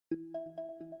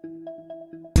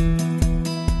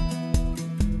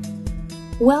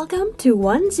Welcome to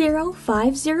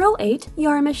 10508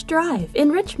 Yarmish Drive in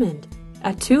Richmond,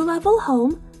 a two-level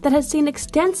home that has seen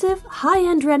extensive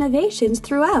high-end renovations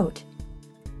throughout.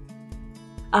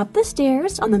 Up the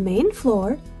stairs on the main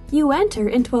floor, you enter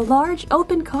into a large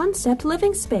open-concept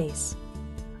living space.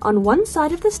 On one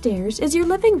side of the stairs is your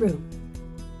living room,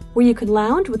 where you can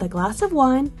lounge with a glass of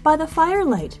wine by the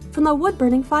firelight from the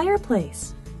wood-burning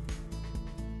fireplace.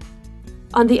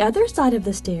 On the other side of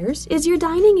the stairs is your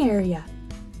dining area,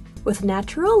 with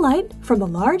natural light from the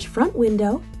large front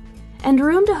window and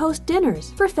room to host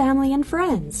dinners for family and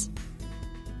friends.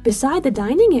 Beside the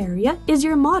dining area is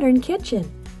your modern kitchen,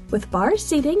 with bar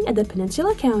seating at the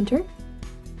peninsula counter,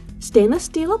 stainless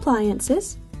steel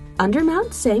appliances,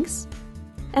 undermount sinks,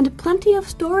 and plenty of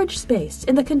storage space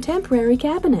in the contemporary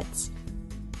cabinets.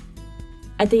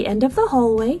 At the end of the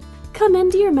hallway, come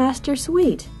into your master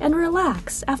suite and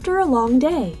relax after a long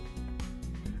day.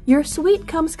 Your suite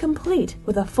comes complete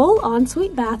with a full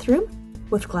ensuite bathroom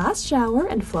with glass shower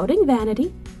and floating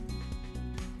vanity,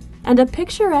 and a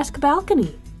picturesque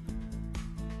balcony.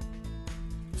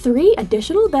 3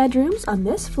 additional bedrooms on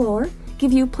this floor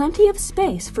give you plenty of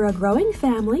space for a growing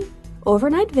family,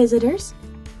 overnight visitors,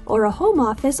 or a home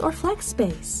office or flex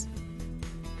space.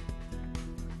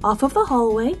 Off of the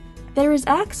hallway, there is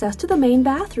access to the main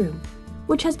bathroom,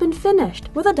 which has been finished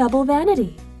with a double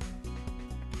vanity.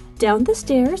 Down the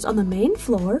stairs on the main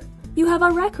floor, you have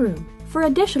a rec room for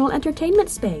additional entertainment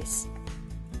space,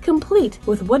 complete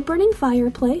with wood-burning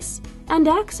fireplace and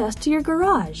access to your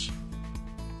garage.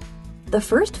 The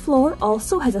first floor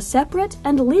also has a separate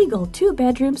and legal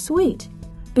 2-bedroom suite,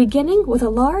 beginning with a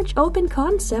large open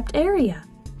concept area,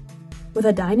 with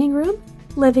a dining room,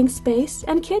 living space,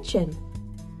 and kitchen.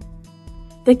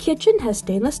 The kitchen has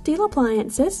stainless steel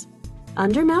appliances,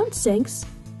 undermount sinks,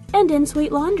 and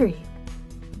in-suite laundry.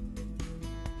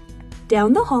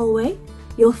 Down the hallway,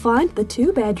 you'll find the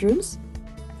 2 bedrooms,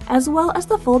 as well as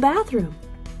the full bathroom.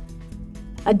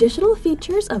 Additional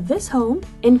features of this home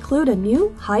include a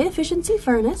new high-efficiency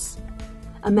furnace,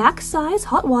 a max-size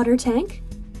hot water tank,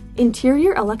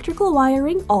 interior electrical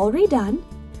wiring all redone,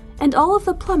 and all of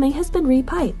the plumbing has been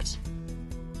repiped.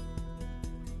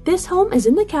 This home is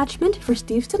in the catchment for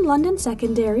Steveston London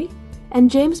Secondary and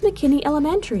James McKinney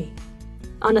Elementary.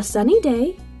 On a sunny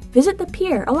day, visit the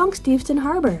pier along Steveston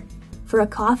Harbour for a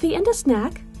coffee and a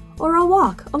snack, or a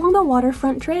walk along the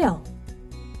waterfront trail.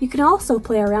 You can also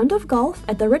play a round of golf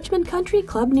at the Richmond Country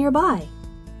Club nearby.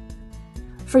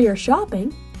 For your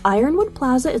shopping, Ironwood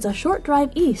Plaza is a short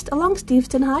drive east along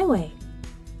Steveston Highway.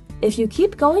 If you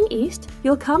keep going east,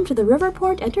 you'll come to the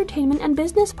Riverport Entertainment and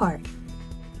Business Park,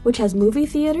 which has movie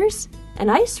theaters, an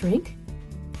ice rink,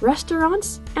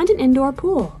 restaurants, and an indoor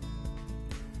pool.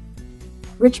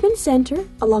 Richmond Centre,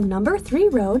 along Number 3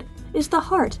 Road, is the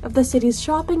heart of the city's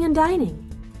shopping and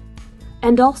dining,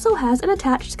 and also has an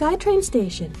attached SkyTrain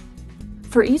station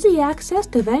for easy access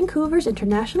to Vancouver's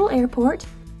International Airport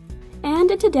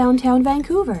and into downtown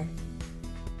Vancouver.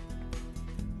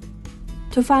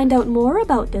 To find out more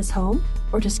about this home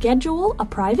or to schedule a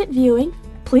private viewing,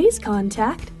 please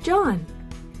contact John.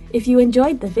 If you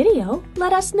enjoyed the video,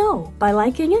 let us know by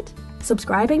liking it,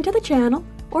 subscribing to the channel,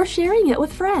 or sharing it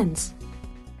with friends.